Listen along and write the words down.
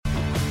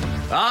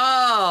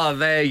Ah,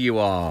 there you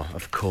are.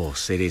 Of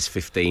course, it is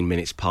 15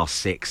 minutes past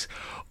 6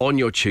 on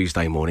your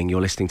Tuesday morning.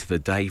 You're listening to the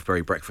Dave Berry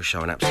Breakfast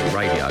Show on Absolute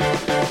Radio,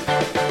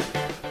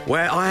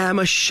 where I am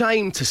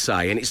ashamed to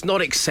say, and it's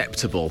not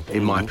acceptable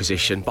in my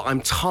position, but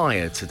I'm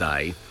tired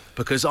today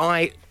because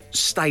I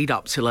stayed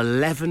up till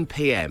 11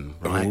 p.m,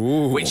 right?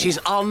 Ooh. Which is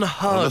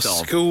unheard of.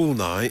 School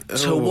night.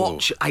 To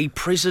watch a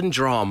prison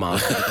drama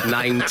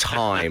named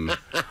Time.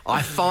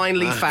 I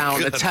finally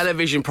found a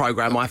television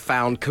programme I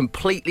found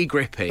completely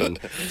gripping,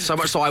 so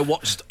much so I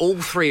watched all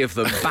three of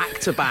them back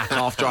to back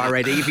after I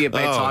read Evie a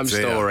bedtime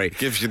story.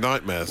 Gives you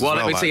nightmares. Well,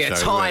 let me tell you,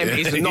 Time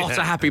is not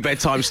a happy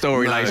bedtime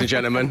story, ladies and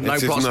gentlemen. No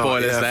plot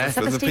spoilers there. Is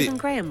that the Stephen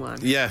Graham one?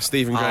 Yeah,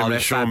 Stephen Graham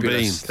and Sean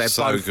Bean. They're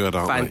so both good,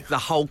 aren't they? The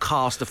whole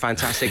cast are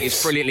fantastic.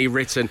 It's brilliantly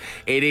written.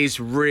 It is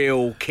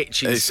real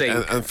kitchen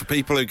sink. And for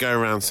people who go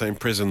around saying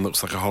prison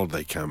looks like a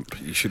holiday camp,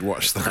 you should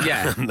watch that.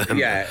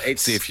 Yeah,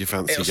 see if you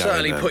fancy it'll going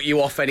certainly there. put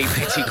you off any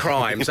petty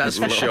crimes, that's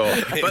for sure.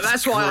 But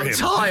that's why I'm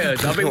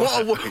tired. I mean,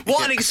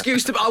 what an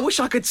excuse to... I wish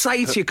I could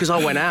say to you, because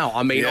I went out.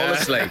 I mean,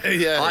 honestly.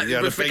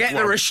 Forget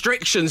the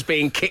restrictions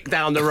being kicked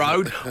down the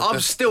road. I'm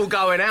still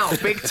going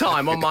out big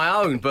time on my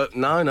own. But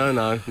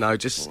no.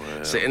 Just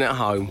sitting at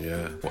home,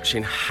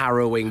 watching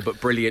harrowing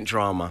but brilliant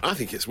drama. I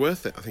think it's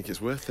worth it.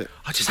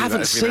 I just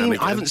haven't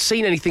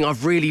seen anything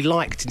I've really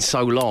liked in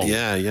so long.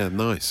 Yeah,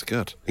 nice,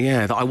 good.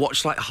 Yeah, that I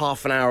watched like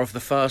half an hour of the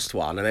first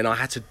one, and then I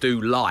had to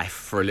do Life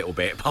for a little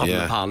bit, pardon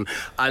the pun,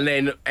 and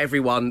then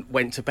everyone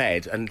went to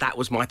bed, and that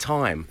was my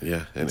time.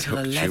 Yeah, and until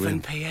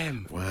 11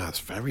 p.m. Wow, it's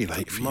very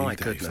late for you, My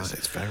Dave. goodness.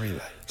 It's very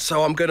late.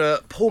 So I'm going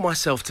to pull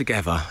myself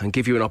together and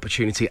give you an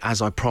opportunity,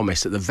 as I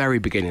promised at the very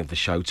beginning of the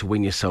show, to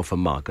win yourself a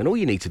mug. And all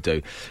you need to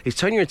do is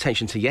turn your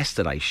attention to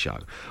yesterday's show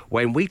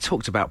when we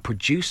talked about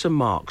producer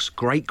Mark's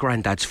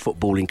great-granddad's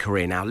footballing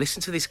career. Now,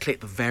 listen to this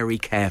clip very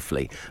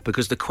carefully,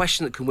 because the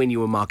question that can win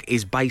you a mug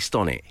is based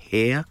on it.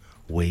 Here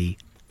we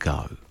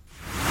go.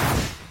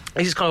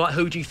 This is kind of like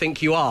Who Do You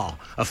Think You Are?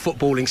 A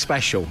footballing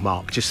special,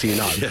 Mark, just so you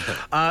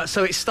know.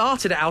 So it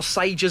started at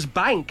Alsager's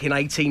Bank in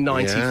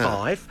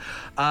 1895.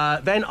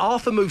 Then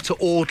Arthur moved to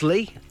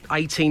Audley,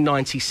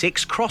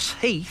 1896. Cross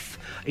Heath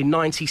in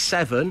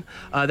 97.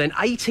 Then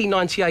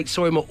 1898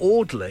 saw him at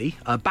Audley,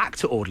 back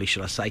to Audley,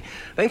 should I say.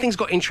 Then things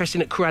got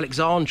interesting at Crewe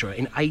Alexandra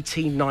in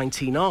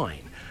 1899.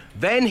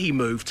 Then he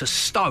moved to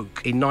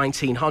Stoke in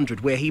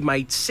 1900, where he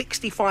made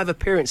 65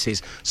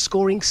 appearances,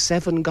 scoring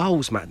 7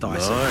 goals, Matt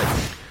Dyson.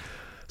 Nice.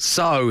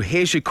 So,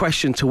 here's your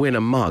question to win a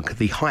mug.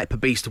 The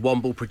hyper-beast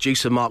Womble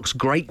producer Mark's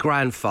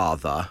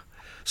great-grandfather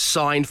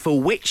signed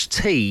for which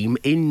team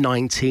in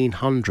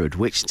 1900?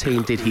 Which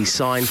team did he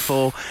sign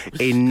for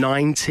in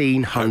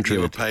 1900? Hope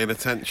you were paying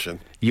attention.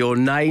 Your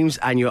names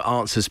and your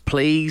answers,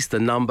 please. The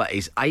number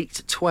is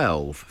 8,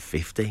 12,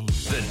 15.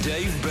 The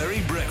Dave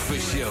Berry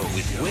Breakfast Show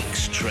with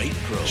Wix Trade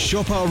Pro.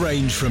 Shop our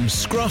range from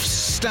Scruffs,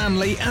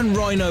 Stanley and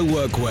Rhino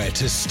workwear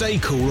to stay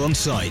cool on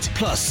site.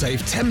 Plus,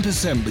 save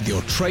 10% with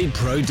your Trade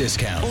Pro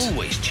discount.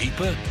 Always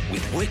cheaper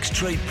with Wix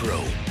Trade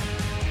Pro.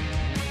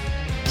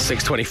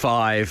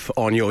 6:25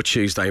 on your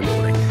Tuesday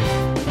morning.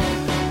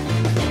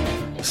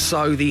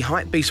 So the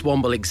hypebeast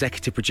Womble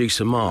executive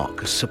producer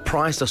Mark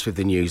surprised us with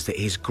the news that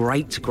his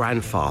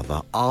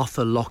great-grandfather,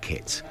 Arthur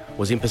Lockett,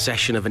 was in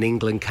possession of an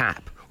England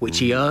cap, which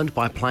he earned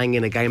by playing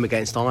in a game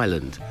against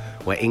Ireland,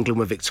 where England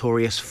were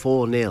victorious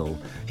 4-0.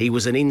 He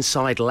was an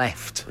inside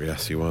left.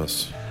 Yes, he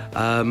was.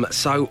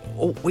 So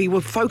we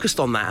were focused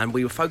on that, and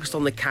we were focused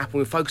on the cap, and we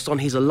were focused on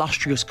his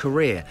illustrious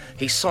career.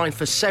 He signed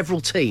for several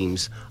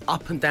teams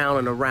up and down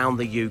and around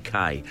the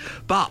UK.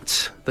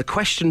 But the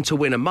question to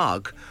win a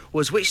mug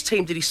was, which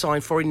team did he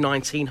sign for in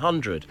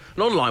 1900?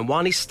 And on line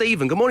one is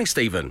Stephen. Good morning,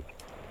 Stephen.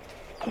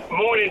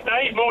 Morning,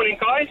 Dave. Morning,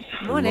 guys.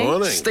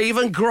 Morning.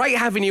 Stephen, great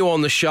having you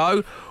on the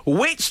show.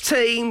 Which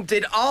team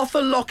did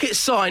Arthur Lockett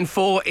sign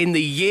for in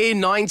the year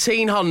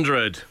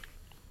 1900?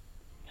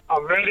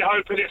 I'm really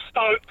hoping it's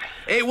Stoke.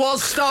 It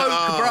was Stoke.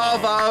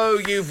 Bravo.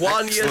 You've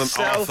won Excellent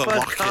yourself Arthur a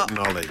Lockett cup.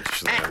 knowledge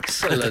there.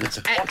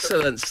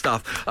 Excellent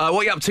stuff. What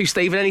are you up to,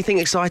 Stephen? Anything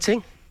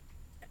exciting?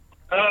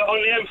 On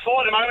the M4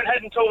 at the moment,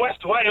 heading to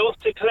West Wales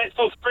to collect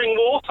some spring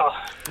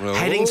water.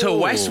 Heading to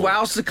West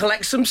Wales to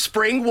collect some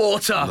spring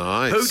water.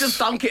 Nice. Who'd have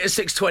thunk it at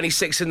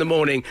 6:26 in the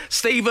morning?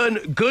 Stephen,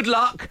 good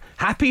luck.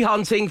 Happy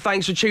hunting.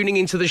 Thanks for tuning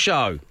into the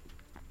show.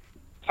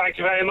 Thank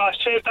you very much.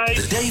 Cheers,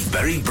 Dave. The Dave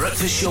Berry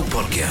Breakfast Show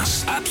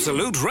Podcast.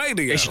 Absolute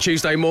Radio. It's your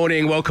Tuesday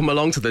morning. Welcome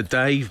along to the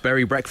Dave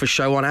Berry Breakfast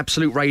Show on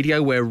Absolute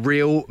Radio, where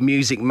real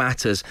music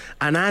matters.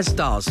 And as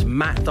does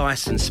Matt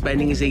Dyson,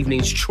 spending his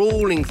evenings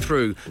trawling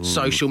through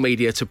social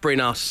media to bring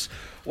us,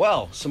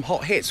 well, some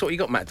hot hits. What you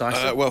got, Matt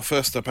Dyson? Well,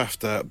 first up,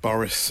 after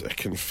Boris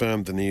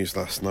confirmed the news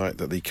last night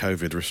that the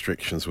COVID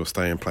restrictions will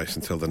stay in place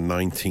until the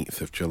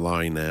 19th of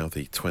July now,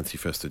 the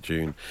 21st of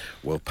June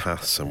will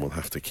pass and we'll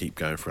have to keep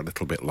going for a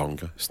little bit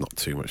longer. It's not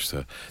too much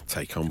to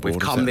take on board.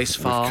 We've come this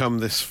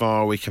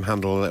far. We can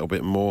handle a little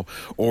bit more.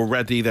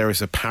 Already there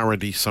is a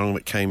parody song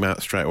that came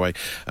out straight away.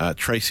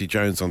 Tracy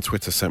Jones on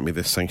Twitter sent me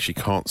this saying she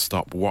can't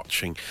stop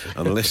watching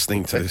and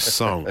listening to this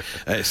song.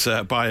 It's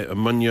by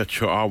Munya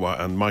Churawa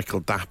and Michael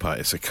Dapper.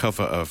 It's It's a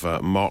cover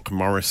of Mark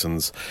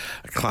Morrison's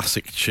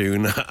classic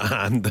tune,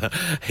 and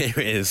here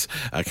it is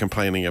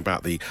complaining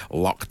about the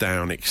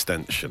lockdown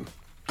extension.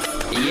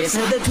 Yes,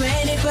 on the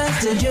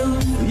 21st of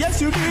June. Yes,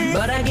 you did.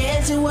 But I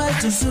guess it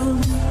was too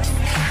soon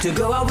to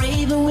go out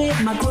raving with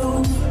my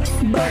crew.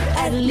 But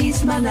at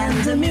least my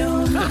nan's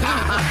immune.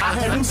 I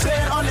heard him say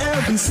on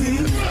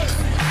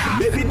LBC,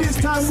 maybe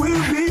this time we'll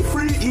be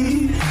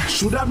free.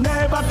 Should have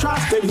never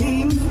trusted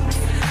him.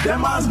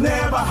 Them has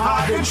never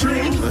had a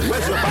dream.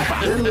 Where's your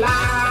papa? In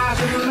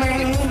lies in the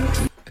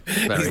rain.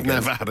 He's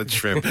never had a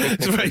trim.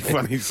 It's a very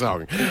funny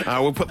song.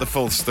 We'll put the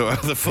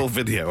full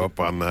video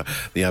up on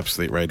the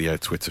Absolute Radio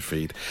Twitter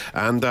feed.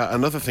 And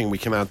another thing we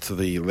can add to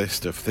the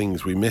list of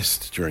things we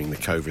missed during the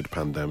COVID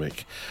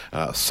pandemic,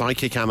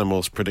 psychic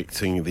animals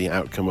predicting the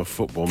outcome of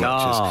football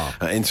matches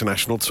at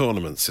international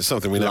tournaments. It's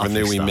something we never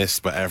knew we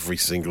missed, but every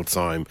single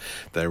time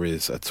there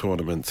is a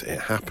tournament, it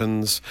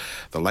happens.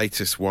 The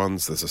latest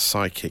ones, there's a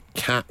psychic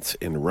cat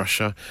in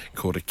Russia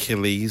called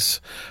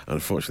Achilles.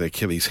 Unfortunately,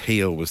 Achilles'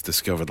 heel was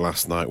discovered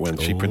last night when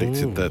she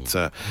predicted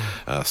that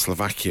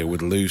Slovakia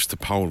would lose to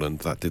Poland.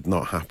 That did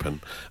not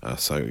happen.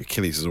 So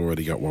Achilles has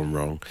already got one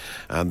wrong.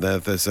 And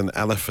there's an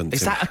elephant.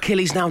 Is that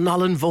Achilles now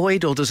null and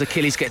void, or does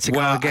Achilles get to go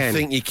again? I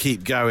think you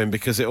keep going,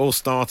 because it all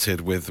started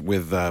with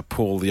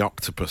Paul the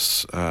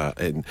Octopus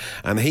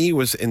and he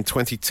was in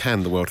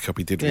 2010, the World Cup.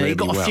 He did really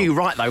well. He got a few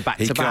right, though, back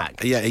to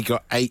back. Yeah, he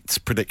got 8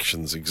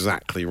 predictions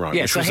exactly right.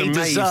 Yeah, which so was he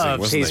amazing,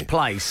 deserves his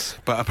place.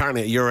 But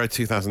apparently at Euro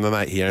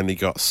 2008, he only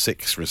got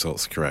 6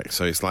 results correct.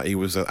 So it's like he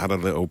had a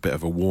little bit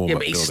of a warm-up. Yeah,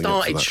 but he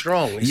started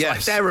strong. It's like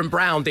Darren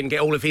Brown didn't get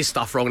all of his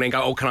stuff wrong and then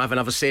go, oh, can I have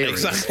another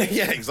series? Exactly.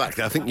 Yeah,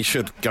 exactly. I think you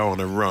should go on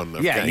a run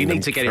of you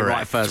need to get it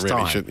right first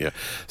time. Shouldn't you?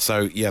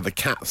 So, yeah, the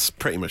cat's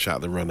pretty much out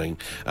of the running.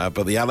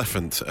 But the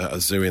elephant at a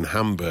zoo in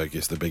Hamburg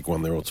is the big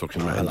one they're all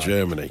talking about in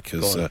Germany,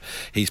 because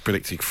he's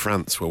predicting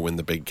France will win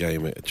the big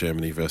game at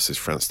Germany versus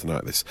France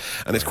tonight.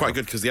 And it's quite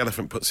good, because the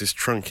elephant puts his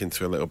trunk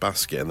into a little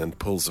basket and then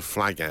pulls the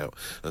flag out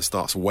and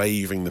starts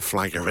waving the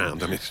flag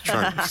around on his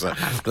trunk. So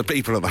the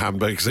people at the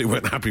Hamburg Zoo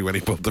weren't happy when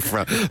he pulled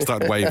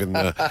started waving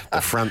the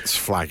France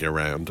flag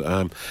around.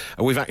 And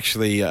we've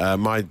actually,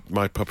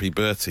 my puppy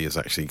Bertie has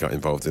actually got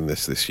involved in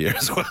this year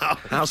as well.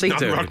 How's he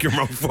doing? Rock and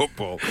roll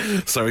football.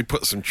 So he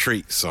put some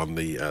treats on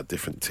the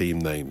different team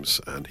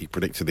names, and he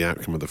predicted the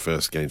outcome of the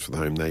first games for the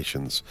home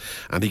nations,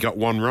 and he got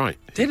one right.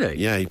 Did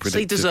he? Yeah, he predicted. So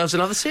he deserves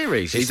another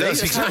series. He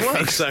does,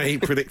 exactly. So he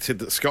predicted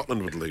that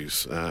Scotland would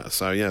lose.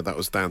 So yeah, that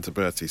was down to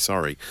Bertie.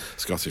 Sorry,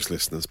 Scottish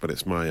listeners, but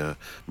it's my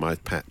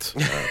pet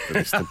that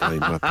is to blame.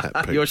 My pet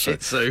poop. Your Shih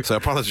Tzu. So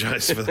apology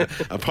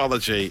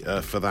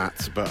for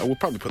that, but we'll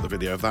probably put the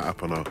video of that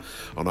up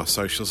on our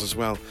socials as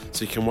well,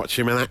 so you can watch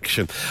him in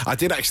action. I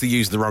did actually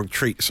use the wrong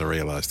treats, I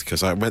realised,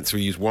 because I went to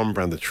use one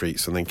brand of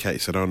treats, and then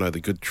Kate said, oh no, the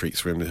good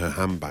treats were in her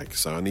handbag,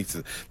 so I need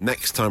to,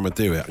 next time I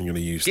do it, I'm going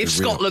to use Give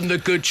Scotland the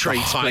good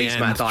treats, please,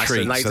 Matt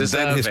Dyson. They deserve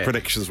and then his it.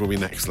 predictions will be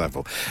next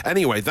level.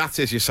 Anyway, that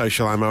is your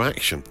social ammo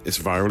action. It's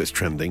viral, it's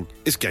trending,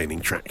 it's gaining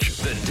traction.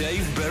 The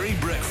Dave Berry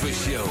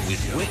Breakfast Show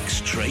with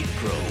Wix Trade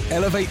Pro.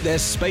 Elevate their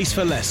space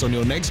for less on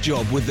your next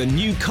job with the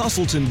new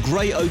Castleton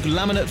Grey Oak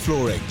laminate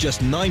flooring.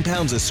 Just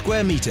 £9 a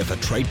square metre for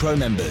Trade Pro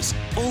members.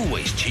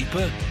 Always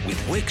cheaper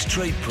with Wix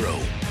Trade Pro.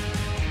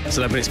 It's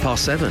 11 minutes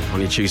past 7 on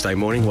your Tuesday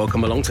morning.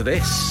 Welcome along to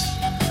this,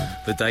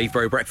 the Dave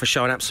Berry Breakfast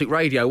Show on Absolute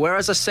Radio, where,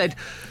 as I said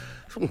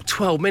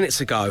 12 minutes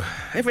ago,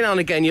 every now and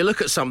again you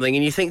look at something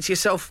and you think to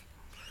yourself,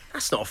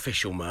 that's not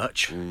official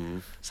merch.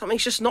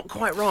 Something's just not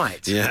quite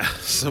right. Yeah,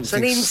 it's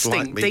an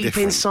instinct deep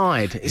different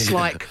inside. It's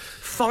like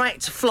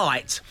fight,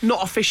 flight,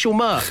 not official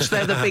merch.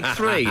 They're the big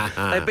three.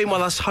 They've been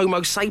with us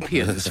Homo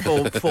sapiens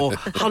for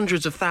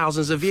hundreds of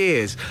thousands of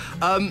years.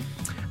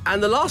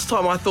 And the last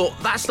time I thought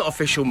that's not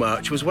official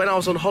merch was when I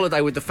was on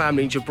holiday with the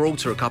family in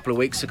Gibraltar a couple of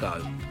weeks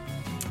ago.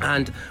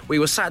 And we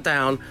were sat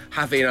down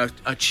having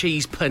a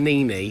cheese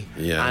panini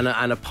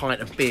and a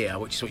pint of beer,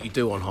 which is what you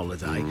do on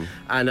holiday.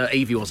 And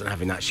Evie wasn't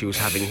having that. She was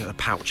having a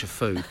pouch of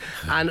food.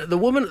 And the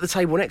woman at the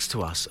table next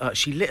to us,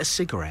 she lit a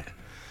cigarette.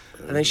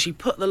 And then she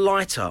put the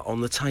lighter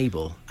on the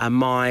table, and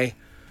my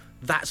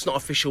 "that's not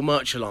official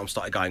merch" alarm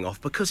started going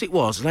off, because it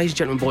was, ladies and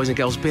gentlemen, boys and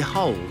girls,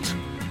 behold,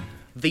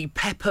 the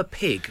Peppa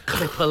Pig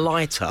clipper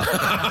lighter.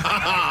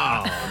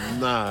 Oh,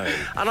 no.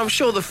 And I'm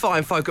sure the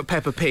fine folk at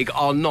Peppa Pig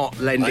are not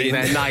lending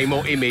their name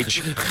or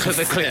image to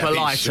the clipper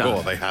lighter.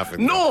 Sure, they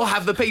haven't. Nor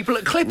have the people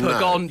at Clipper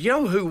gone, you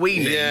know who we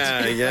need?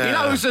 Yeah. You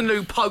know who's the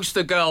new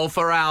poster girl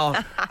for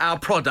our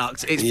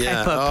product? It's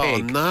Peppa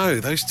Pig. Oh, no,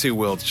 those two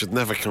worlds should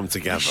never come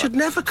together. They should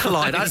never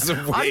collide. I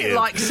didn't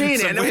like seeing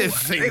it.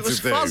 It was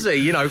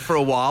fuzzy, for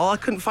a while. I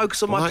couldn't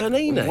focus on my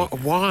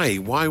panini. Why?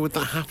 Why would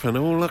that happen?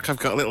 Oh, look, I've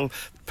got a little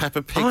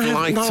Peppa Pig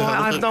lighter.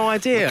 I have no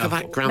idea. Look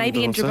at that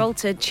maybe in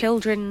Gibraltar,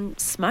 children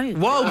smoke.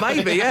 Well,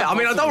 maybe, yeah. I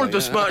mean, I don't want to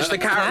besmirch the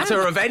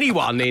character of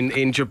anyone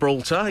in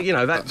Gibraltar.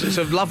 It's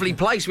a lovely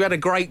place. We had a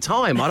great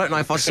time. I don't know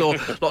if I saw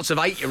lots of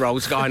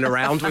 8-year-olds going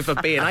around with a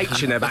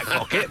B&H in their back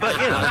pocket, but,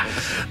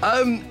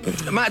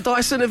 Matt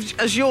Dyson,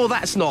 has your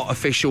 "that's not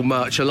official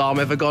merch" alarm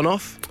ever gone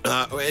off?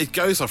 It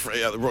goes off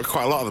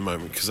quite a lot at the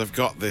moment because I've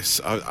got this.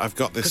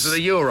 Because of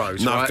the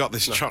Euros, No, right? I've got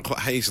this chocolate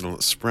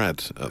hazelnut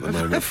spread at the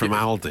moment from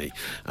Aldi,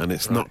 and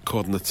it's not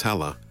called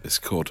Nutella. It's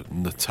called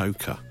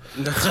Natoka.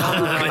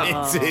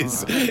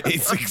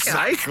 It's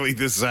exactly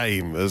the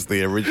same as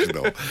the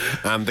original.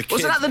 And the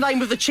Wasn't that the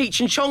name of the Cheech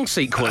and Chong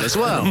sequel as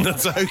well?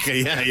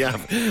 Natoka,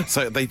 yeah.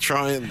 So they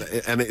try and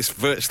it's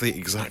virtually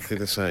exactly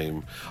the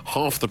same.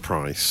 Half the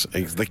price.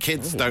 The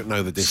kids don't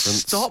know the difference.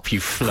 Stop, you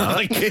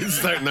flirt. The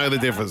kids don't know the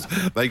difference.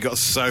 They got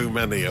so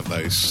many of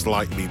those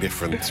slightly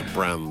different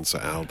brands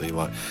at Aldi,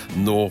 like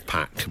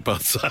Norpac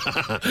butter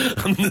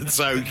and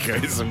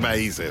Natoka. It's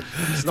amazing.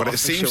 But it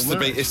seems to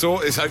be.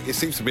 It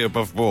seems to be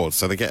above board,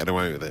 so they're getting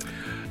away with it.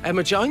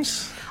 Emma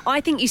Jones? I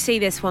think you see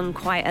this one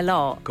quite a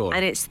lot. Go on.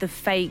 And it's the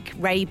fake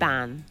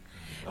Ray-Ban.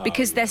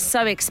 Because they're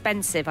so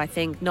expensive, I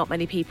think not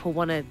many people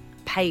want to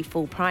pay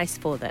full price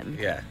for them.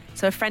 Yeah.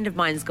 So a friend of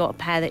mine's got a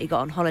pair that he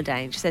got on holiday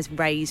and it just says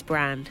Ray's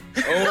brand.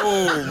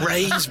 Oh,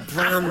 Ray's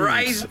brand.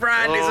 Ray's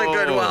brand is a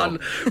good one.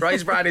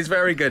 Ray's brand is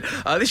very good.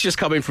 This is just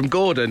coming from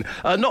Gordon.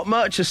 Not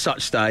merch as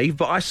such, Dave,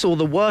 but I saw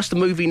the worst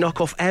movie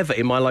knockoff ever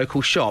in my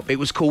local shop. It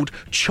was called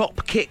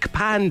Chop Kick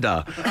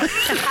Panda.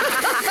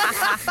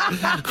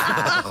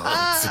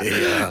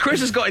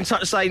 Chris has got in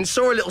touch saying,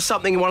 saw a little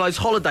something in one of those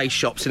holiday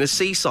shops in a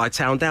seaside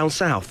town down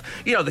south.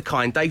 You know the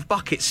kind, Dave,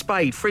 buckets,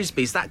 spade,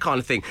 frisbees, that kind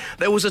of thing.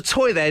 There was a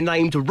toy there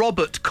named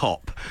Robert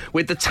Cop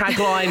with the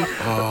tagline,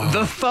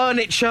 the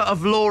furniture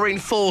of law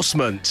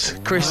enforcement.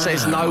 Chris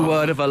says no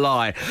word of a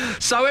lie.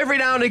 So every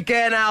now and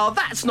again, our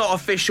That's Not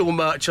Official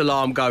merch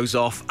alarm goes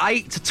off.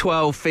 8 to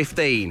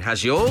 12:15.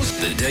 Has yours?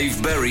 The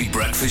Dave Berry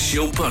Breakfast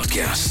Show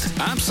Podcast.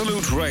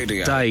 Absolute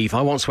Radio. Dave,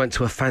 I once went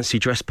to a fancy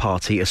dress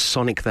party as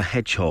Sonic the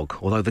Hedgehog,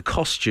 although the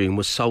costume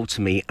was sold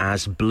to me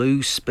as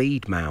Blue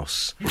Speed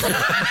Mouse.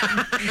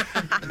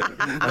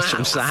 That's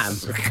from Sam.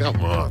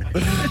 Come on.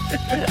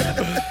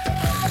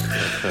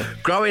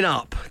 Growing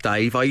up,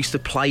 Dave, I used to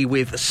play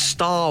with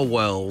Star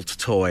World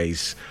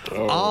toys.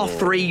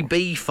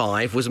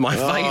 R3B5 was my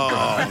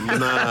favourite. Oh,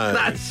 no.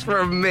 That's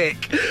from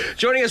Mick.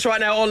 Joining us right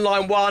now on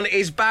line one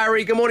is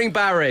Barry. Good morning,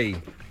 Barry.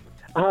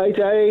 Hi,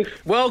 Dave.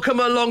 Welcome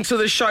along to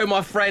the show,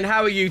 my friend.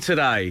 How are you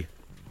today?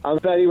 I'm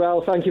very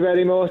well, thank you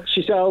very much.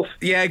 Yourself?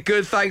 Yeah,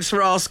 good, thanks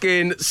for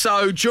asking.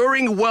 So,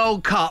 during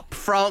World Cup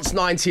France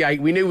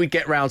 98, we knew we'd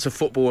get round to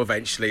football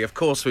eventually. Of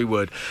course we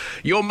would.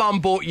 Your mum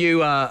bought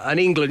you an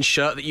England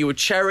shirt that you would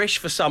cherish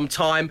for some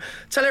time.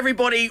 Tell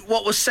everybody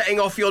what was setting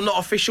off your not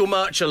official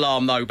merch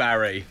alarm, though,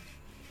 Barry.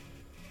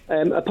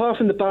 Apart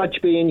from the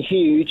badge being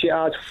huge, it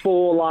had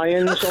 4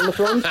 lions on the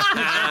front.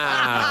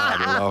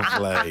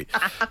 Lovely.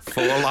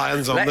 4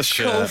 lions on the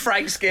shirt. Let's call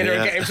Frank Skinner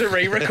and get him to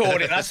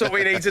re-record it. That's what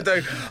we need to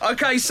do.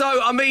 OK,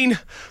 so, I mean,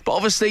 but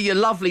obviously your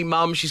lovely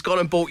mum, she's gone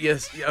and bought your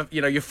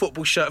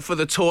football shirt for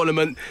the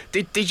tournament.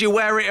 Did you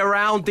wear it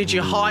around? Did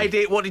you hide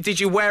it? Did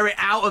you wear it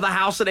out of the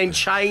house and then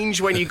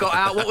change when you got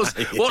out?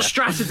 What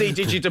strategy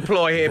did you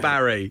deploy here,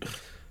 Barry?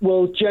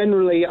 Well,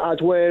 generally,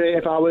 I'd wear it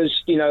if I was,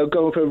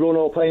 going for a run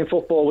or playing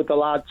football with the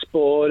lads,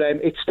 but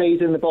it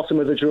stayed in the bottom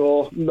of the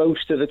drawer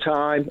most of the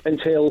time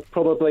until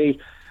probably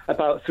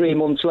about 3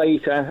 months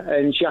later,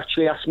 and she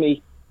actually asked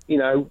me,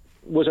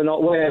 was I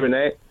not wearing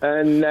it?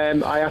 And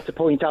I had to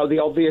point out the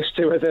obvious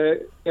to her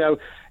that,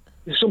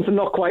 there's something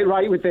not quite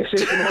right with this,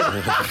 isn't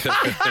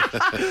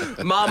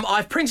there? Mum,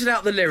 I've printed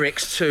out the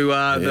lyrics to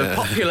the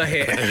popular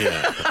hit.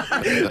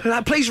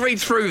 Please read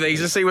through these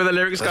and see where the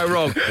lyrics go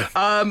wrong.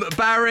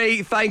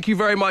 Barry, thank you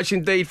very much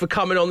indeed for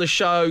coming on the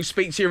show.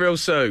 Speak to you real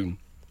soon.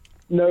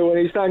 No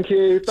worries, thank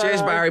you. Bye.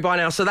 Cheers, Barry. Bye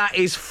now. So that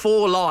is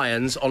 4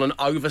 lions on an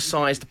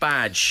oversized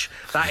badge.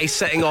 That is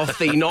setting off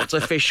the not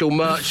official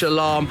merch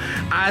alarm,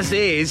 as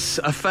is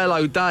a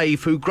fellow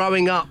Dave who,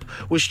 growing up,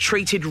 was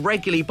treated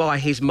regularly by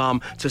his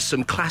mum to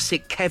some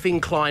classic Kevin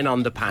Klein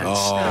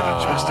underpants.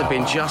 Which must have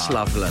been just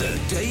lovely. The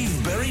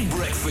Dave Berry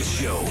Breakfast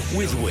Show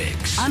with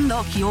Wix.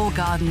 Unlock your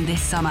garden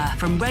this summer.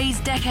 From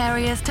raised deck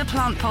areas to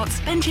plant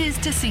pots, benches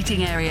to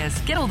seating areas.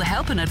 Get all the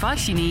help and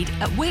advice you need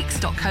at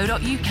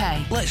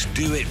wix.co.uk. Let's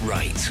do it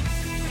right.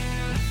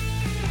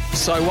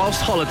 So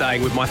whilst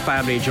holidaying with my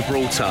family in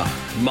Gibraltar,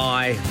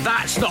 my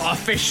That's Not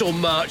Official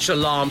merch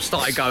alarm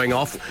started going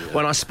off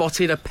when I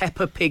spotted a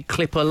Peppa Pig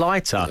clipper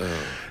lighter.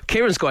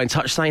 Kieran's got in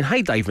touch saying,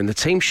 hey, Dave and the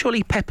team,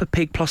 surely Peppa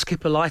Pig plus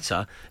clipper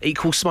lighter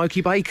equals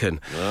smoky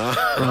bacon.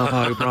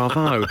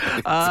 Bravo.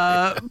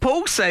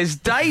 Paul says,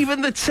 Dave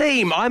and the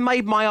team, I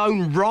made my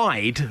own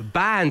Ride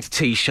band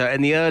T-shirt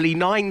in the early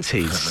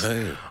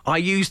 90s. I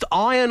used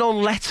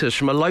iron-on letters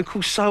from a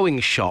local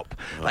sewing shop.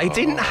 They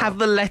didn't have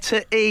the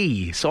letter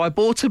E, so I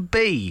bought a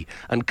B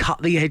and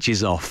cut the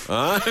edges off.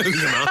 Oh,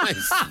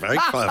 nice. Very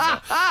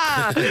clever.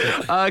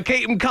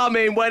 Keep them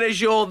coming. When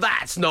has your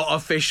That's Not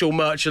Official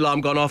merch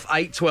alarm gone off?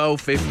 8, 12,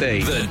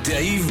 15. The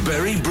Dave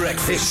Berry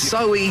Breakfast. It's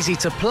so easy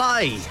to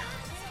play.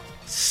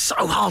 So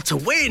hard to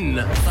win.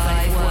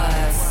 5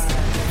 words.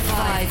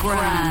 5 5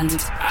 grand.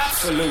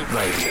 Absolute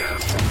Radio.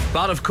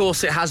 But of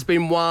course, it has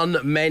been won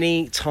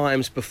many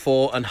times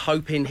before, and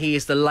hoping he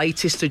is the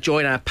latest to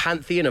join our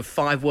pantheon of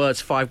 5 words,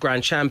 5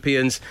 grand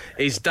champions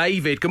is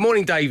David. Good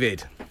morning,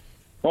 David.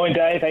 Morning,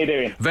 Dave. How you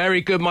doing?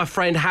 Very good, my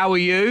friend. How are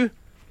you?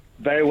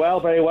 Very well,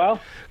 very well.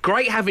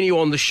 Great having you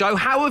on the show.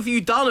 How have you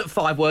done at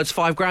 5 words,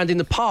 5 grand in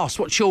the past?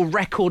 What's your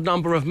record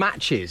number of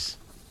matches?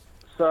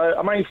 So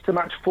I managed to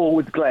match 4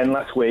 with Glenn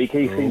last week.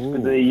 He seems to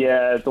be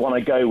the one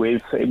I go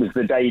with. It was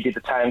the day he did the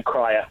town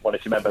crier. What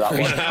if you remember that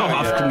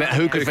one?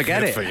 Who could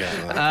forget it?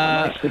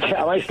 I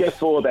managed to get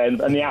 4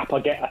 then, and the app I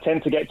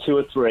tend to get 2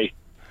 or 3.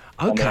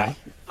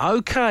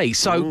 Okay.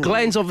 So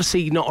Glenn's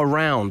obviously not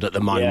around at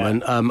the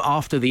moment. Yeah.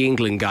 After the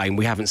England game,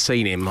 we haven't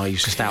seen him.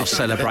 He's just out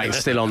celebrating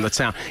still on the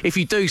town. If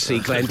you do see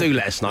Glenn, do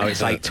let us know.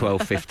 It's 8,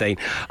 12, 15.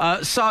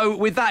 So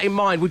with that in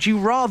mind, would you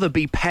rather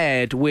be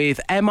paired with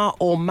Emma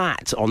or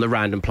Matt on the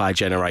random player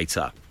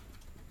generator?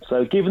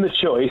 So given the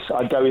choice,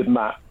 I'd go with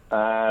Matt.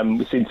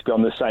 We seem to be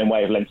on the same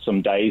wavelength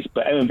some days,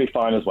 but Emma would be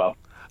fine as well.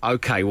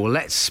 OK, well,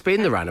 let's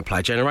spin the random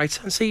player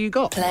generator and see who you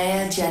got.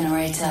 Player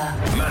generator.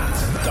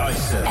 Matt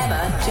Dyson.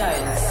 Emma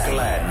Jones.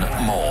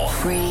 Glenn Moore.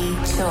 Free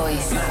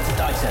choice. Matt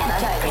Dyson.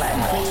 Glenn.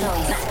 Free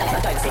choice.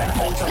 Emma Jones. Glenn.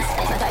 Free choice.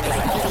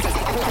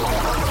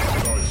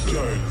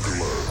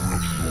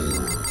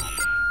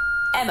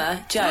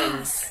 Emma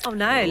Jones. Oh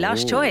no,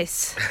 last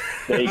choice.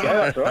 There you go,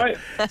 that's right.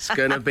 It's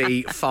going to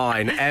be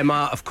fine.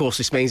 Emma, of course,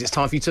 this means it's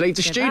time for you to leave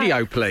the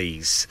studio,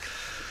 please.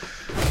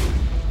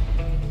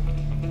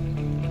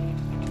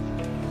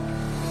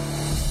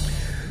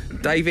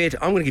 David,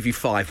 I'm going to give you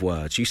 5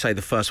 words. You say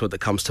the first word that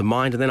comes to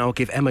mind, and then I'll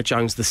give Emma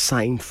Jones the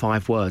same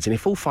 5 words. And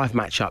if all 5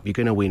 match up, you're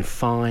going to win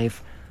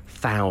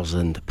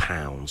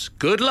 £5,000.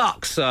 Good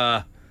luck,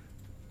 sir.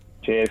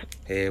 Cheers.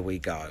 Here we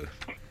go.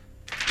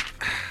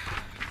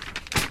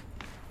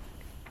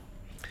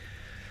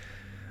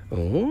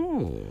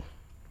 Oh.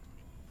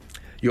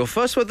 Your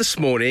first word this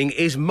morning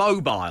is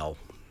mobile.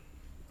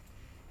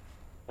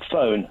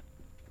 Phone.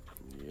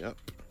 Yep.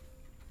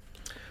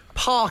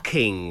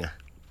 Parking.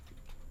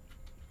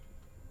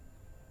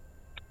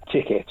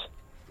 Ticket.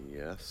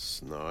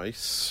 Yes,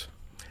 nice.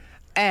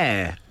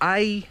 Air.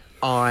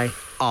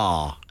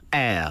 A-I-R.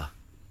 Air.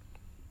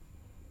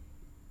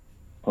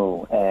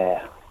 Oh,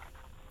 air.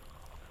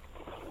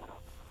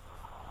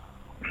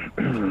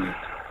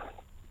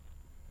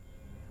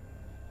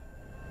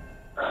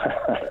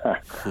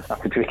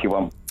 That's a tricky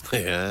one.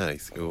 Yeah.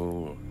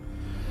 Oh.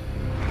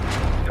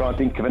 Try and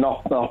think of an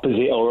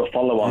opposite or a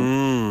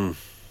follow-on.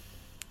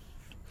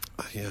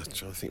 Yeah, I'm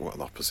trying to think what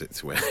an opposite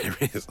to air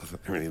is. I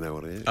don't really know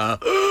what it is. I'm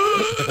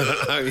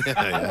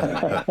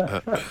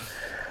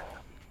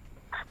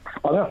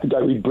going to have to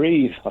go with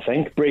breathe, I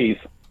think. Breathe.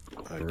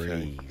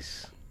 Okay.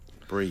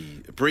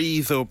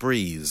 Breathe or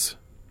breeze?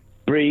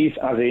 Breathe,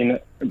 as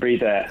in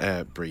breathe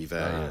air. Breathe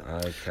air,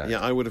 yeah. Okay.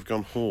 Yeah, I would have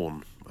gone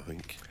horn, I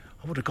think.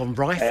 I would have gone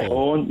rifle. Air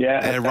horn,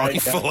 yeah. Air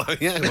rifle,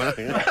 yeah. Well,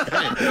 yeah.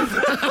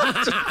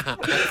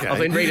 I've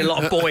been reading a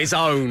lot of Boys'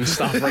 Own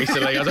stuff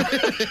recently.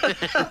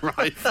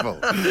 Rifle.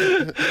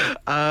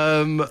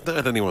 I don't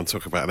heard anyone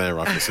talk about an air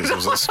rifle since I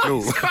was at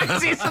school. It's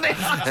crazy, isn't it?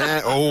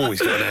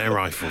 He's got an air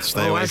rifle.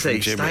 Stay away from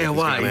Jimmy. Stay away. He's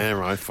got an air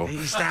rifle.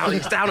 He's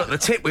down at the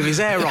tip with his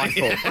air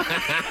rifle.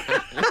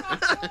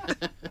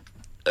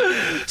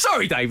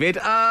 Sorry, David.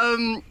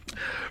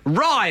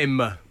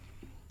 Rhyme.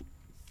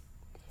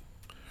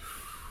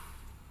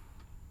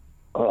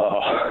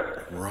 Oh.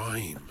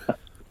 Rhyme.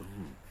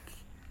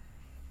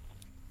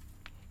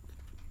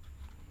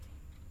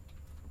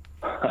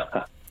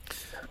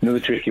 Another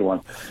tricky one.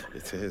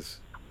 It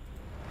is.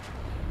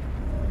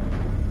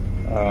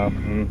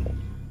 Rhyme.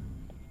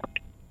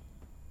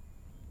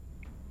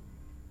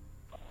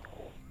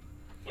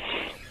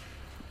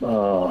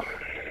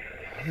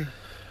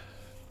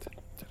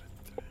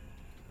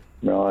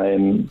 Oh,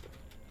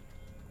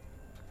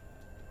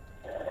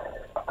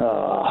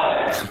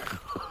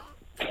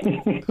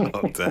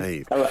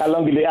 Dave. How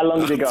long did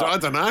it go? I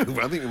don't know. I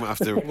think we might have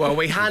to. Well,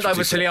 we hand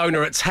over to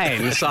Leona at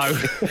 10, so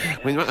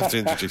we might have to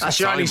introduce. That's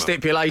your only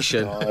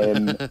stipulation.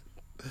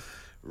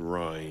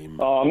 Rhyme.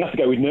 Oh, I'm going to have to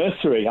go with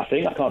nursery, I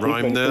think. I can't think of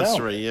anything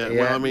nursery, else.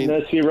 yeah. Well, I mean...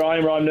 Nursery,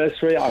 rhyme,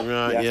 nursery.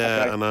 Right,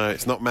 yeah, okay. I know.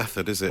 It's not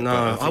method, is it?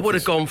 No, I would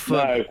have gone for...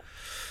 No.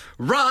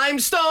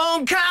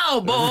 Rhymestone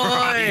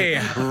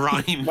Cowboy!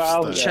 Rhymestone.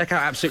 Well, Check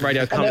out Absolute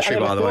Radio Country,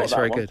 by the way. It's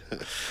very good.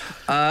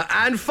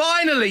 And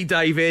finally,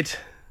 David,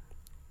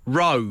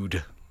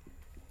 road.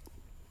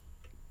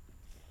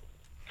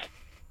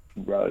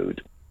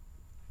 Road.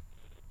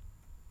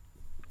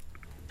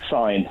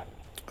 Sign.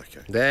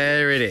 Okay.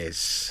 There it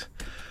is.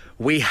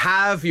 We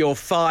have your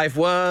 5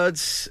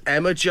 words.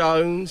 Emma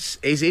Jones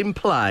is in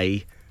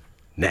play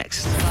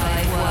next.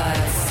 5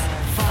 words,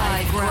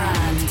 5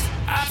 grand.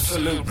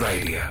 Absolute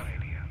Radio.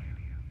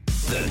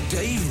 The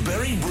Dave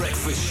Berry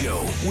Breakfast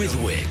Show with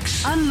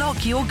Wix.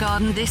 Unlock your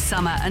garden this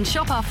summer and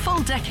shop our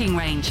full decking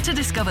range to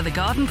discover the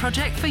garden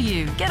project for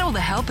you. Get all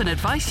the help and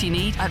advice you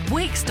need at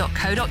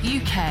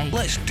wix.co.uk.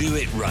 Let's do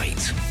it right.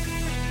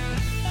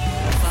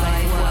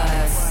 5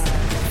 words,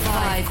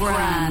 5 5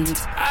 grand.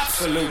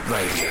 Absolute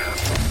Radio.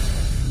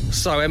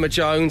 So Emma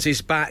Jones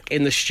is back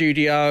in the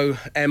studio.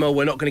 Emma,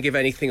 we're not going to give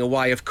anything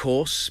away, of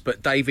course,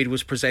 but David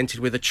was presented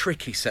with a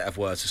tricky set of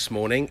words this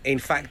morning. In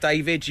fact,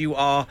 David, you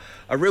are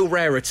a real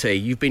rarity.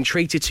 You've been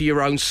treated to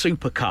your own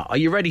supercut. Are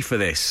you ready for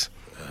this?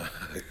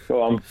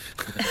 Go on.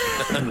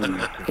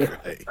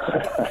 Great.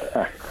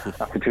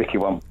 That's a tricky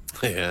one.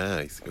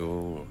 Yeah.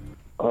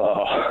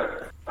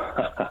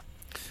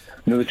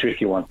 Another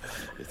tricky one.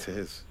 It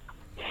is.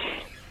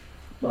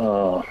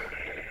 Oh,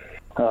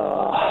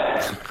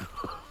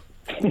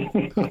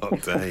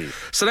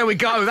 Dave. So there we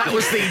go. That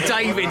was the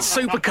David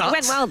supercut. It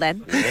went well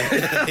then.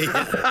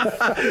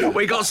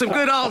 We got some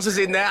good answers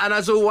in there, and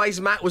as always,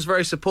 Matt was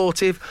very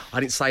supportive. I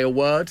didn't say a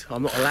word.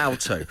 I'm not allowed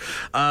to.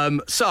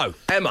 So,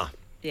 Emma.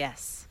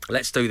 Yes.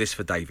 Let's do this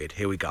for David.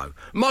 Here we go.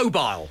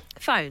 Mobile.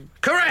 Phone.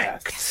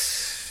 Correct.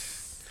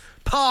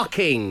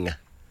 Parking.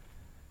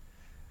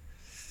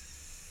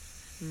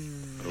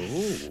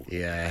 Ooh.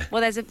 Yeah. Well,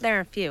 there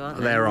are a few, aren't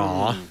there?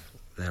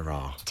 There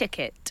are.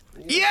 Ticket.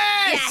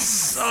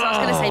 Yes! I was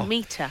going to say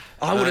meter.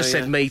 I would have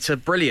said meter.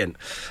 Brilliant.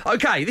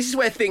 OK, this is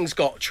where things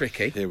got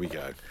tricky. Here we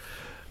go.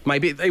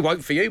 Maybe they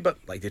won't for you, but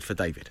they did for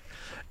David.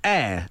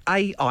 Air.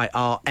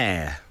 A-I-R,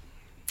 air.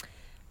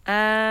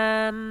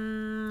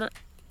 I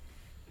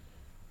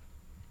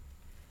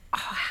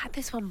had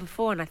this one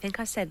before, and I think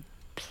I said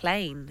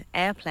plane,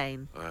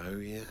 airplane. Oh,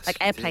 yes. Like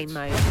you airplane did.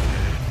 mode.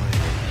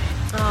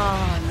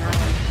 Oh,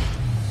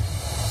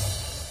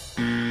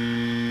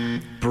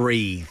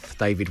 Breathe.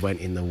 David went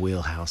in the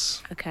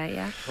wheelhouse. no. Okay,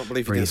 yeah. I can't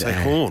believe you Breathe didn't say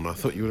air. horn. I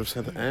thought you would have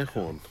said air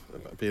horn.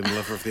 About being a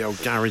lover of the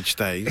old garage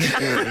days.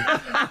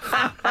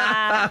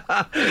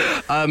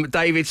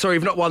 David, sorry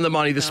you've not won the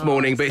money this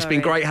morning, but it's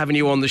been sorry. great having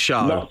you on the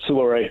show. not to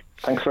worry.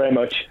 Thanks very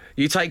much.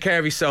 You take care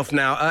of yourself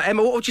now.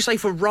 Emma, what would you say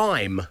for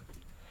rhyme?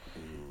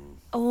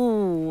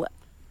 Oh,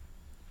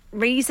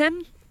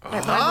 reason?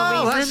 Like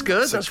rhyme or reason? That's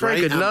good. That's a That's very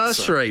great good.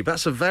 answer. Nursery.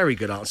 That's a very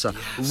good answer.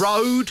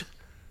 Road.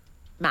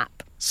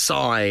 Map.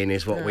 Sign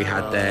is what we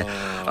had there.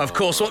 Of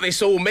course, what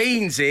this all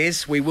means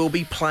is we will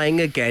be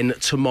playing again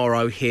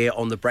tomorrow here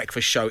on The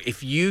Breakfast Show.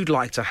 If you'd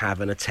like to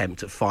have an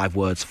attempt at 5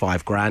 words,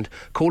 5 grand,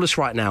 call us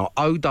right now,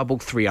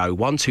 0330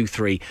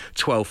 123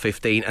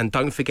 1215. And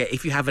don't forget,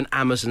 if you have an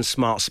Amazon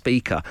smart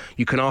speaker,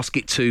 you can ask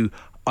it to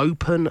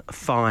open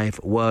 5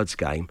 words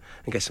game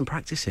and get some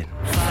practice in.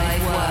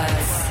 5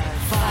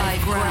 words,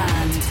 5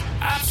 grand.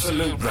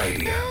 Absolute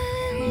Radio.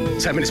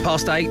 10 minutes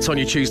past 8 on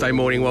your Tuesday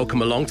morning.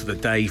 Welcome along to the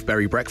Dave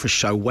Berry Breakfast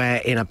Show, where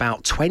in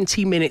about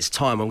 20 minutes'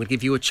 time, I'm going to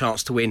give you a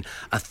chance to win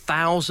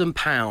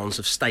 £1,000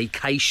 of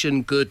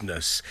staycation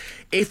goodness.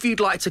 If you'd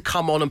like to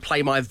come on and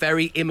play my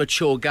very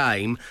immature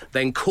game,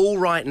 then call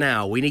right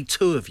now. We need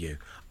 2 of you.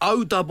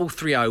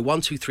 0330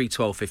 123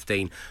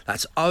 1215.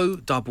 That's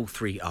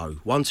 0330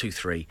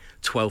 123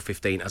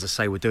 1215. As I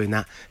say, we're doing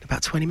that in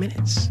about 20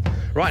 minutes.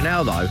 Right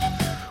now, though,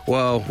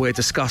 well, we're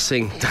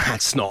discussing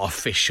that's not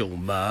official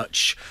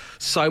merch.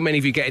 So many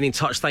of you getting in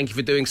touch. Thank you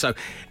for doing so,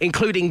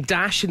 including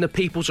Dash in the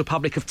People's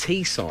Republic of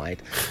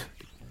Teesside.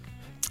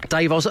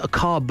 Dave, I was at a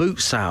car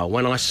boot sale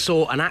when I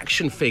saw an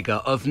action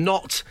figure of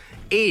not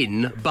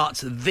in,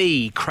 but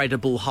the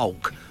Credible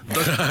Hulk.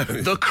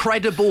 The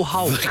Credible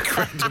Hulk. The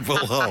Credible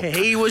Hulk.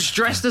 He was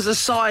dressed as a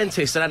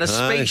scientist and had a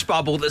speech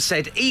bubble that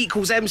said E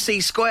equals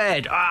MC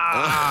squared.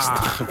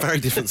 A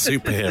very different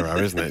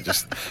superhero, isn't it?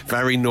 Just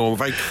very normal,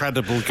 very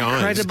credible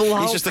guy. Credible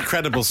Hulk. He's just a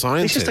credible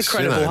scientist. He's just a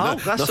credible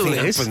Hulk. That's Nothing all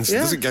it is. happens. Yeah,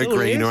 Doesn't go that's all it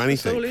green is. or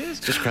anything. That's all it is.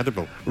 Just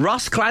credible.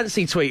 Russ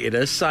Clancy tweeted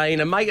us saying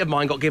a mate of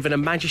mine got given a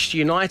Manchester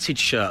United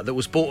shirt that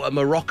was bought at a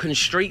Moroccan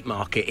street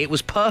market. It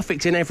was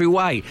perfect in every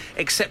way,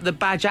 except the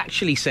badge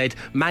actually said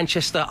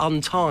Manchester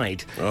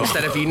Untied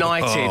instead of United.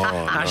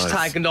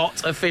 Hashtag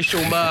not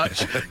official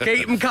merch.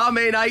 Keep them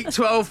coming, 8,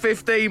 12,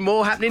 15.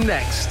 More happening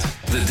next.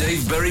 The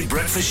Dave Berry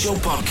Breakfast Show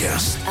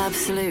podcast.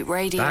 Absolute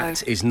Radio.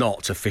 That is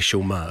not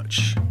official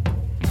merch.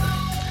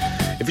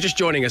 If you're just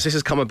joining us, this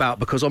has come about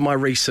because on my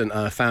recent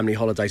family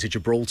holiday to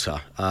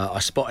Gibraltar, I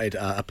spotted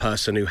a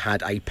person who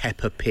had a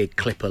Peppa Pig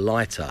clipper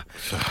lighter.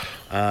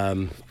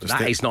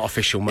 That is not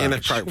official merch.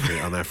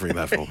 Inappropriate on every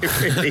level.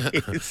 It really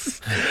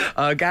is.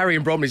 Gary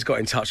in Bromley's got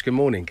in touch. Good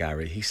morning,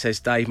 Gary. He says,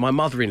 Dave, my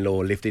mother-in-law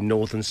lived in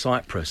northern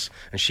Cyprus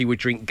and she would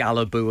drink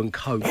Galaboo and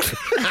Coke.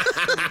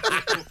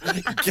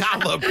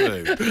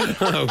 Galaboo.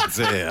 Oh,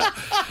 dear.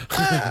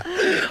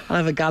 I'll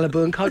have a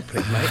Galaboo and Coke,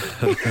 please,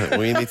 mate.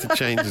 All you need to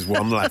change is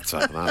one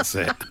letter. That's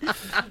it.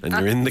 And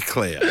you're in the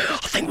clear.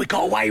 I think we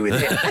got away with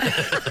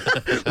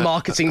it.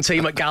 Marketing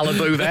team at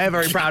Galaboo there,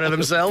 very proud of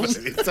themselves.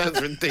 It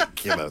sounds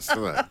ridiculous,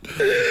 doesn't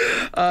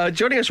it?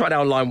 Joining us right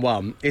now on line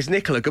 1 is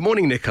Nicola. Good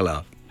morning,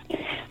 Nicola.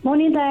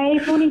 Morning,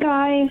 Dave. Morning,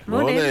 guys.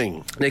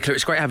 Morning. Nicola,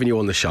 it's great having you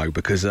on the show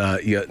because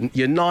you're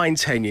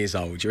 9-10 years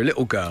old. You're a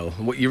little girl.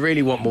 And what you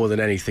really want more than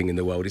anything in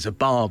the world is a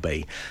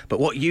Barbie. But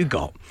what you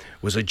got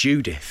was a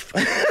Judith.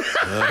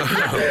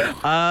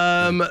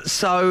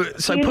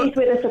 Judith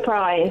with a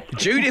surprise.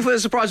 Judith with a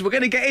surprise. We're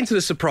going to get into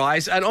the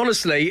surprise. And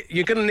honestly,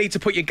 you're going to need to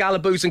put your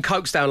Galaboos and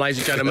Cokes down, ladies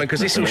and gentlemen, because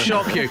this will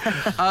shock you.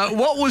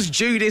 What was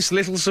Judith's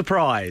little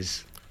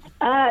surprise?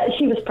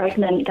 She was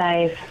pregnant,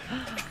 Dave.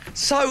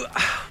 So,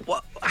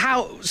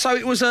 So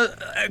it was a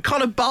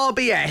kind of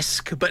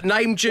Barbie-esque, but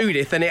named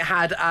Judith, and it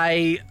had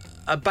a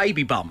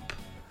baby bump.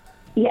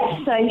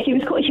 Yes, so she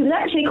was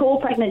actually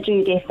called Pregnant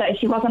Judith, so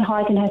she wasn't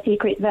hiding her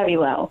secret very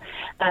well,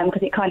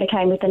 because it kind of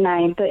came with the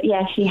name. But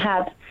yeah, she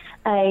had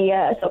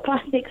a sort of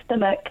plastic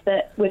stomach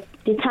that was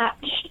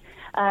detached,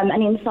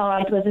 and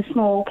inside was a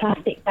small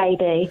plastic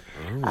baby.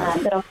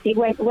 But obviously,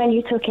 when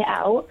you took it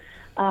out,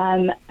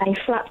 a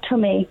flat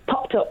tummy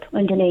popped up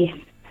underneath.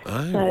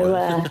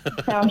 So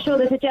I'm sure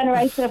there's a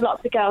generation of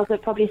lots of girls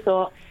that probably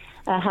thought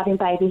having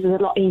babies was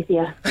a lot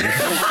easier.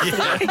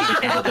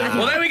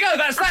 Well, there we go.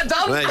 That's that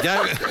done. There you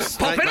go.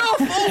 Popping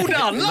off. All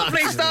done.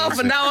 Lovely stuff.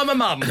 And now I'm a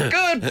mum.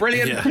 Good.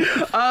 Brilliant.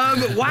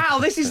 Yeah. Wow.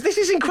 This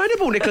is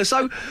incredible, Nicola.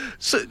 So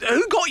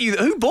who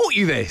bought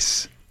you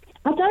this?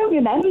 I don't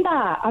remember.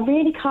 I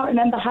really can't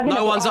remember having.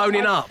 No one's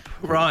owning up,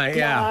 right?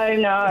 Yeah.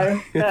 No.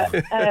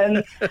 But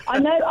I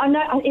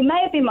know. It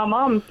may have been my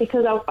mum,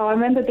 because I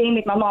remember being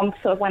with my mum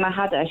sort of when I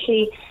had her.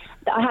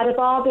 I had a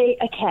Barbie,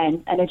 a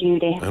Ken, and a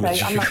Judith, so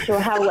I'm not sure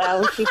how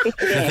well she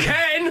fitted in.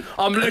 Ken,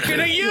 I'm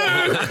looking at you!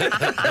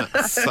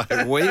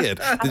 So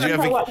weird. Did you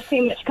ever watch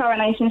too much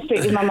Coronation Street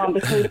with my mum,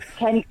 because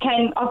Ken,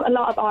 a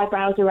lot of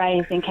eyebrows are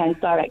raised in Ken's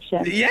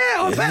direction. Yeah,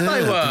 I bet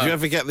they were. Did you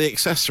ever get the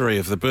accessory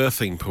of the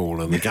birthing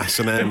pool and the gas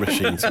and air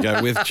machine to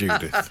go with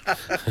Judith?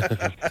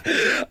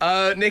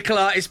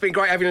 Nicola, it's been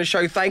great having you on the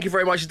show. Thank you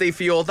very much indeed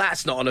for your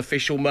That's Not an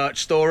Official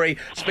merch story.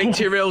 Speak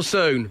to you real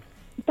soon.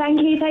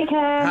 Thank you, take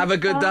care. Have a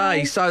good Bye.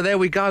 day. So there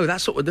we go.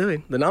 That's what we're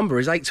doing. The number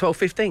is 8 12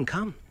 15.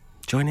 Come,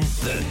 join in.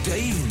 The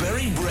Dave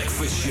Berry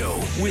Breakfast Show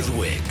with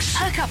Wix.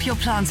 Hook up your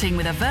planting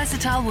with a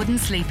versatile wooden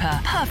sleeper.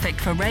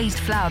 Perfect for raised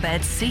flower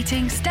beds,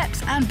 seating,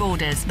 steps and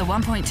borders. The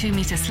 1.2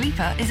 metre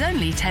sleeper is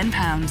only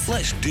 £10.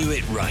 Let's do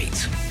it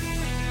right.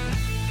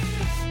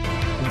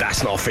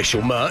 That's not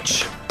official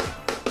merch.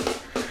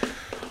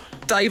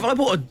 Dave, I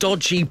bought a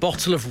dodgy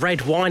bottle of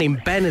red wine in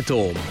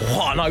Benidorm.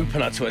 What an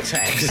opener to a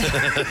text.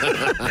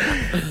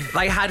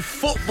 They had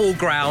football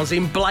grounds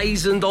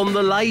emblazoned on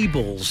the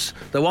labels.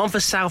 The one for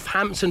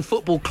Southampton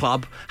Football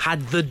Club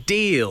had The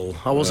Deal.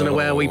 I wasn't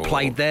aware we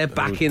played there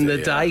back in the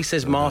day,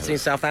 says Martin in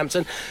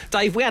Southampton.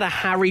 Dave, we had a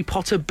Harry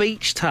Potter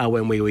beach towel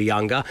when we were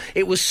younger.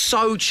 It was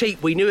so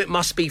cheap, we knew it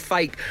must be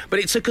fake, but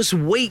it took us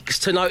weeks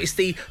to notice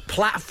the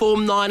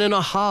platform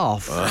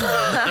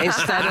 9.5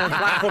 instead of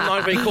platform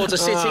 9 3/4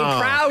 sitting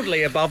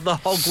proudly above the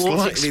Hogwarts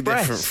Slightly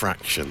Express. different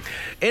fraction.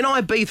 In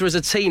Ibiza as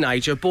a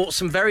teenager, bought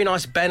some very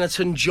nice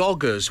Benetton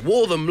joggers,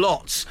 wore them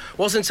lots.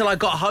 Wasn't until I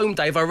got home,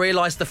 Dave, I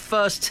realised the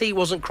first T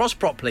wasn't crossed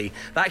properly.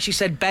 They actually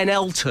said Ben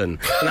Elton,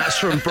 and that's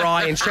from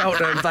Brian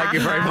Cheltenham. Thank you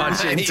very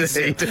much indeed.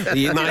 The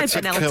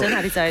United Ben Elton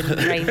had his own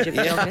range of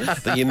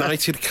joggers. The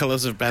United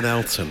Colours of Ben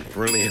Elton.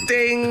 Brilliant.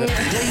 Ding! The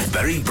Dave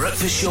Berry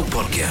Breakfast Show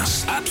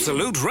podcast.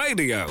 Absolute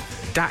Radio.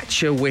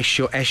 Dacia wish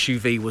your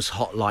SUV was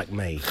hot like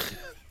me.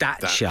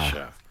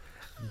 Dacia.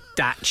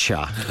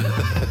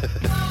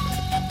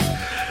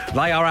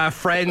 They are our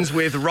friends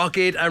with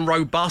rugged and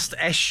robust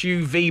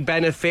SUV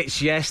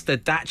benefits. Yes, the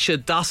Dacia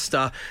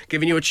Duster,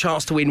 giving you a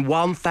chance to win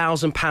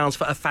 £1,000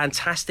 for a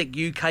fantastic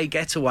UK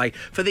getaway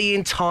for the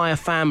entire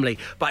family.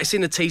 But it's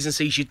in the T's and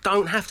C's. You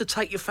don't have to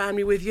take your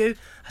family with you.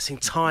 That's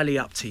entirely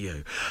up to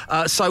you.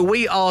 So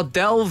we are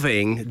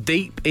delving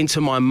deep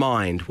into my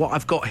mind. What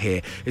I've got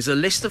here is a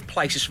list of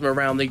places from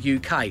around the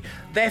UK.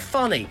 They're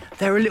funny.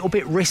 They're a little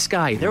bit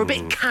risque. They're a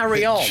bit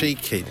carry-on.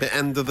 Cheeky. Bit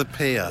end of the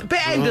pier.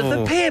 Bit end of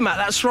the pier, Matt,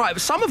 that's right.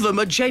 Some of them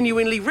are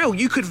genuinely real.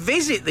 You could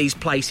visit these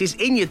places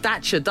in your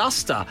Dacia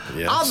Duster.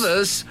 Yes.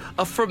 Others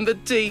are from the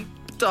deep,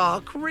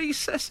 dark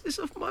recesses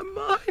of my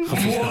mind.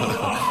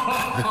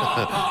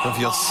 Of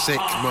your sick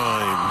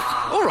mind.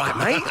 All right,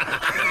 mate.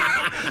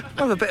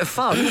 Have a bit of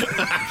fun.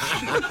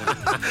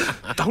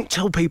 Don't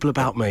tell people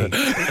about me.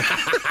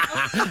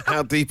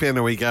 How deep in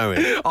are we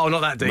going? Oh,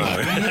 not that deep.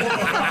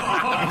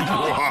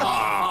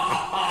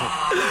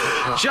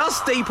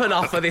 Just deep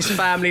enough for this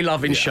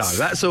family-loving show.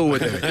 That's all we're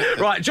doing.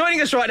 Right,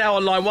 joining us right now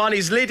on line one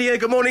is Lydia.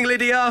 Good morning,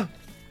 Lydia.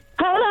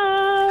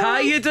 Hello. How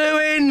you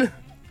doing?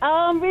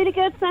 Oh, I'm really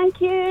good,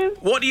 thank you.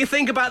 What do you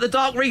think about the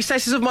dark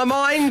recesses of my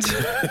mind?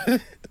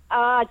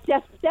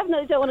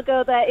 Definitely don't want to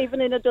go there,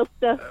 even in a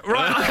duster.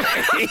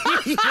 Right.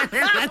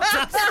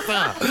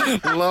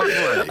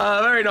 Lovely.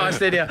 Very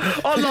nice, Lydia.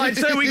 On line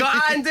two, we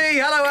got Andy.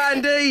 Hello,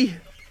 Andy.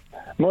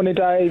 Morning,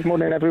 Dave.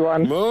 Morning,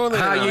 everyone. Morning,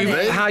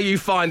 How you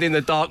finding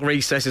the dark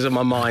recesses of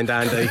my mind,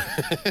 Andy?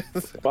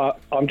 But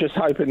I'm just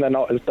hoping they're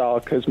not as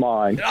dark as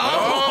mine.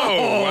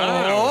 Oh,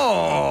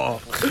 wow.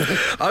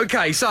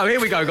 Okay, so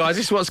here we go, guys.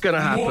 This is what's going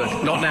to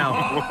happen. Not now.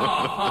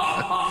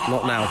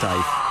 Not now,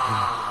 Dave.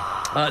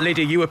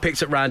 Lydia, you were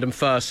picked at random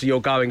first, so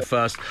you're going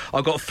first.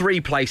 I've got 3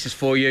 places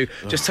for you.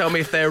 Just tell me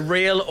if they're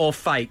real or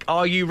fake.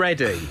 Are you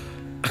ready?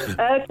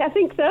 I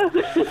think so.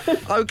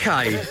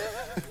 Okay.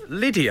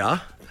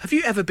 Lydia, have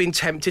you ever been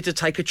tempted to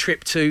take a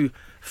trip to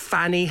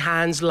Fanny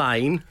Hands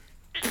Lane?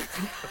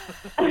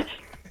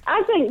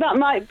 I think that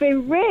might be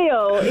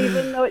real,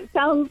 even though it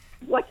sounds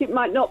like it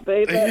might not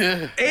be, but...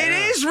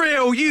 It is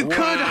real. You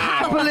could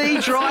happily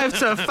drive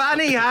to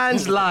Fanny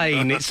Hands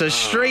Lane. It's a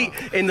street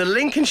in the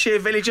Lincolnshire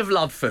village of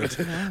Ludford.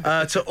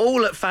 To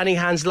all at Fanny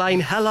Hands Lane,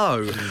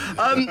 hello.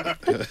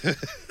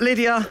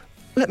 Lydia,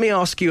 let me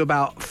ask you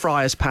about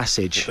Friar's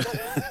Passage.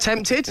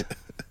 Tempted?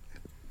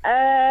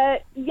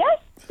 Yes,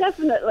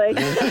 definitely.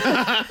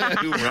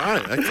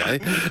 Right, okay.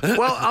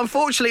 Well,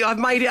 unfortunately, I've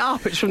made it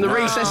up. It's from the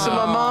recess of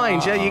my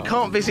mind. Yeah, you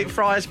can't visit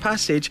Friar's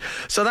Passage.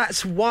 So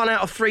that's 1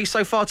 out of 3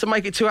 so far to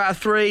make it 2 out of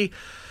 3.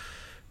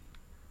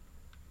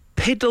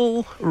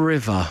 Piddle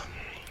River.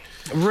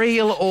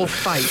 Real or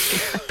fake?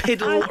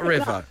 Piddle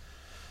River.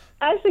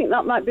 I think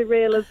that might be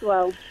real as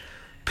well.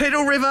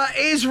 Piddle River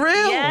is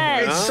real.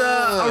 Yes. It's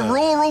a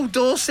rural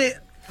Dorset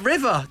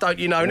river, don't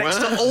you know, next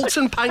to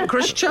Alton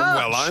Pancras Church.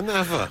 Well, I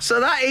never. So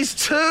that is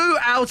 2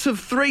 out of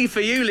 3 for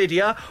you,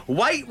 Lydia.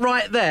 Wait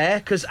right there,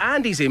 because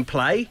Andy's in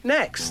play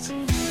next.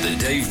 The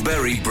Dave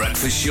Berry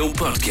Breakfast Show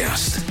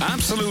Podcast.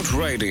 Absolute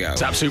Radio.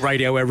 It's Absolute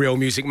Radio, where real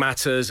music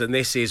matters, and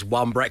this is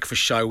one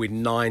breakfast show with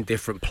 9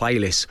 different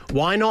playlists.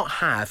 Why not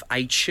have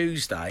a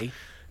Tuesday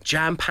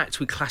jam-packed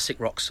with classic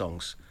rock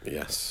songs?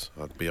 Yes,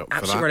 I'd be up for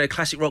Absolute that. Radio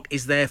Classic Rock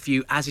is there for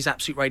you, as is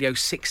Absolute Radio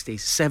 60s,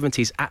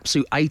 70s,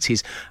 Absolute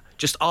 80s.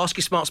 Just ask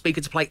your smart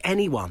speaker to play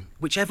anyone,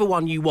 whichever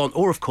one you want.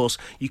 Or, of course,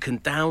 you can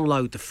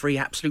download the free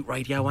Absolute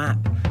Radio app.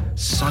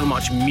 So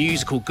much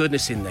musical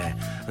goodness in there,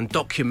 and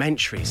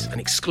documentaries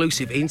and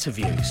exclusive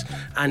interviews.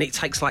 And it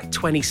takes like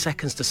 20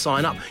 seconds to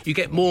sign up. You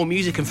get more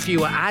music and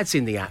fewer ads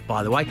in the app,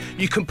 by the way.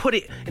 You can put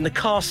it in the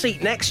car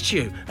seat next to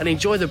you and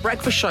enjoy the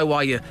breakfast show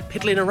while you're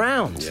piddling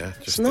around. Yeah,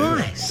 it's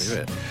nice. Do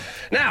it.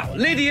 Now,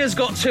 Lydia's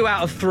got 2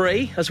 out of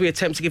 3 as we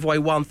attempt to give away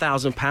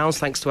 £1,000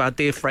 thanks to our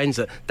dear friends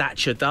at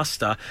Thatcher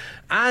Duster.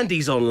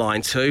 Andy's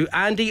online too.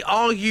 Andy,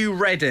 are you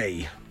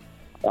ready?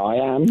 I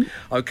am.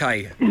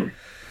 OK.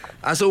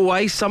 As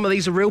always, some of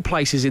these are real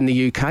places in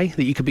the UK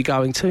that you could be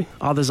going to.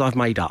 Others I've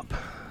made up.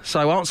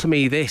 So answer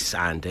me this,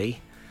 Andy.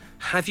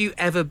 Have you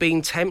ever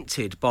been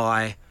tempted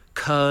by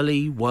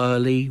Curly,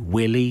 Whirly,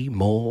 Willy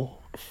Moore?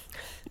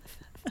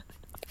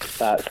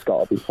 That's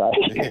got to be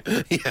fake.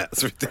 Yeah,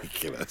 it's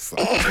ridiculous.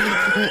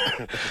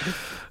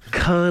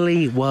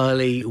 Curly,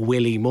 Whirly,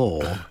 Willy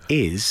Moore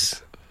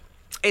is...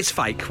 It's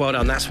fake. Well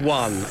done. That's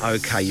 1.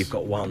 OK, you've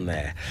got 1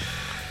 there.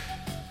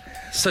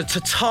 So to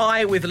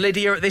tie with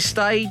Lydia at this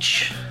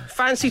stage,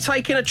 fancy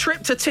taking a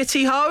trip to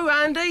Titty Ho,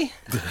 Andy?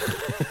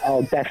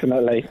 Oh,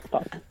 definitely.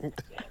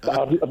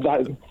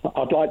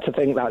 I'd like to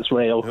think that's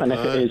real, and if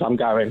it is, I'm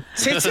going.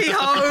 Titty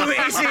Ho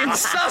is in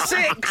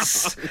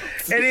Sussex.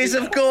 It is,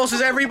 of course,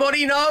 as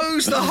everybody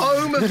knows, the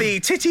home of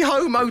the Titty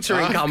Ho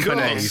Motoring Company.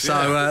 Course,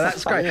 so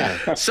that's great.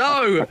 Yeah.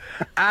 So,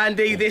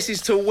 Andy, this is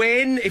to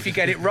win. If you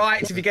get it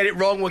right, if you get it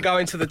wrong, we're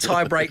going to the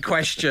tie-break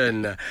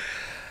question.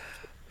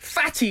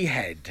 Fatty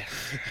head.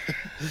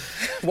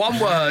 1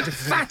 word,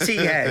 fatty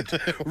head.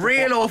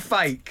 Real or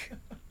fake?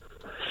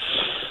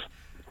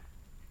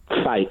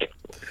 Fake.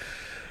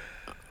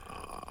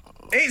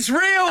 It's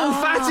real!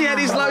 Fatty Head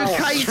is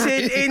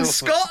located in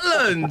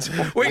Scotland,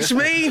 which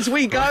means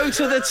we go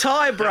to the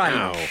tie-break.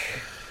 Wow.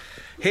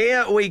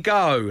 Here we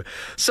go.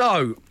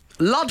 So,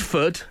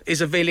 Ludford is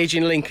a village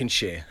in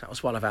Lincolnshire. That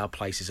was one of our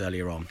places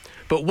earlier on.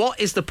 But what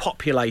is the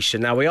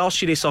population? Now, we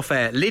asked you this off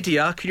air.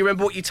 Lydia, can you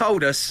remember what you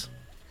told us?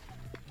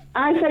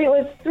 I said it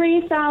was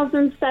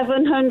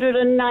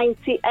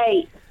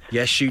 3,798.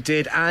 Yes, you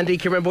did. Andy,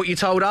 can you remember what you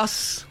told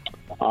us?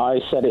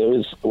 I said it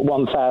was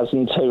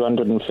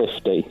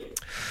 1,250.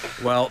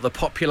 Well, the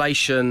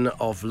population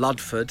of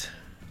Ludford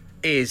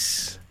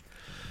is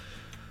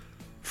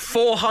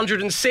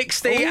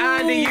 460. Ooh.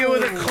 Andy, you were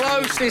the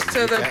closest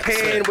to the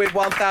pin with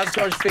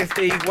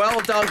 1,250. Well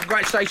done.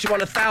 Congratulations, you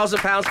won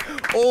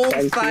 £1,000. All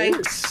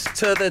thanks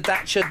to the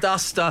Thatcher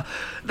Duster.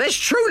 There's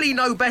truly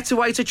no better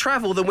way to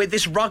travel than with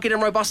this rugged and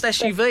robust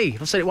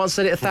SUV. I've said it once,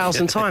 said it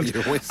 1,000 times.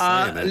 You're always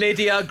saying it.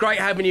 Lydia, great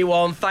having you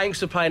on. Thanks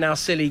for playing our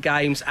silly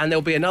games. And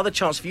there'll be another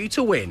chance for you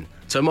to win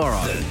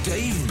tomorrow. The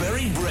Dave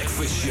Berry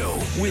Breakfast Show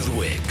with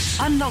Wix.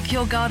 Unlock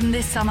your garden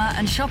this summer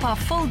and shop our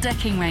full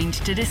decking range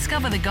to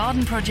discover the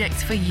garden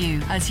projects for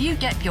you as you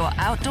get your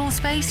outdoor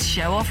space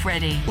show-off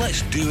ready.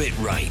 Let's do it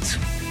right.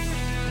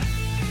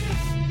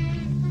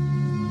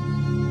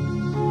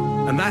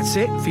 And that's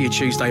it for your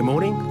Tuesday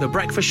morning. The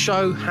breakfast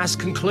show has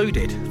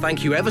concluded.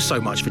 Thank you ever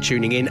so much for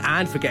tuning in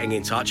and for getting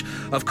in touch.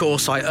 Of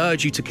course, I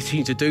urge you to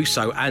continue to do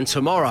so. And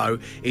tomorrow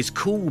is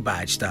Cool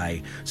Badge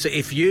Day. So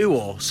if you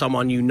or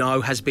someone you know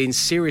has been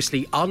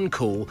seriously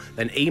uncool,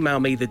 then email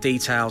me the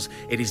details.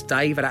 It is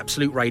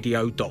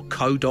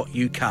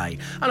dave@absoluteradio.co.uk.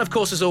 And of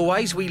course, as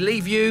always, we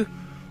leave you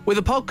with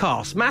a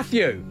podcast.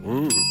 Matthew.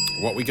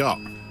 What we got?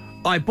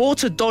 I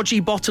bought a dodgy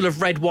bottle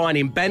of red wine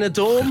in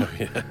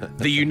Benidorm,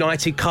 the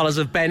United Colours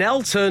of Ben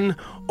Elton,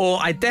 or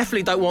I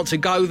definitely don't want to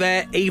go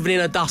there, even in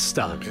a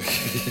duster.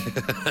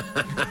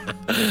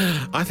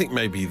 I think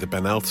maybe the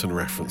Ben Elton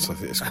reference, I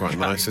think it's quite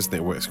nice, isn't it?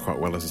 It works quite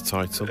well as a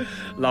title.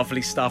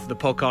 Lovely stuff. The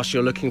podcast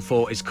you're looking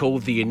for is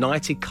called The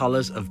United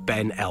Colours of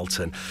Ben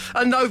Elton.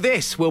 And know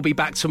this, we'll be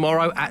back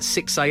tomorrow at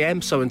 6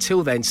 a.m, so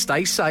until then,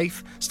 stay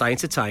safe, stay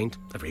entertained.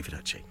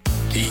 Arrivederci.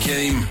 He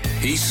came,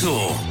 he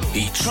saw,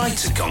 he tried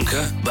to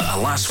conquer, but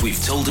alas,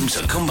 we've told him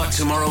to come back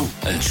tomorrow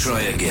and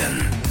try again.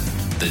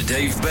 The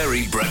Dave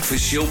Berry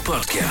Breakfast Show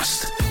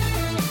Podcast.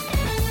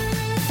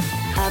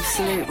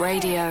 Absolute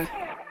Radio.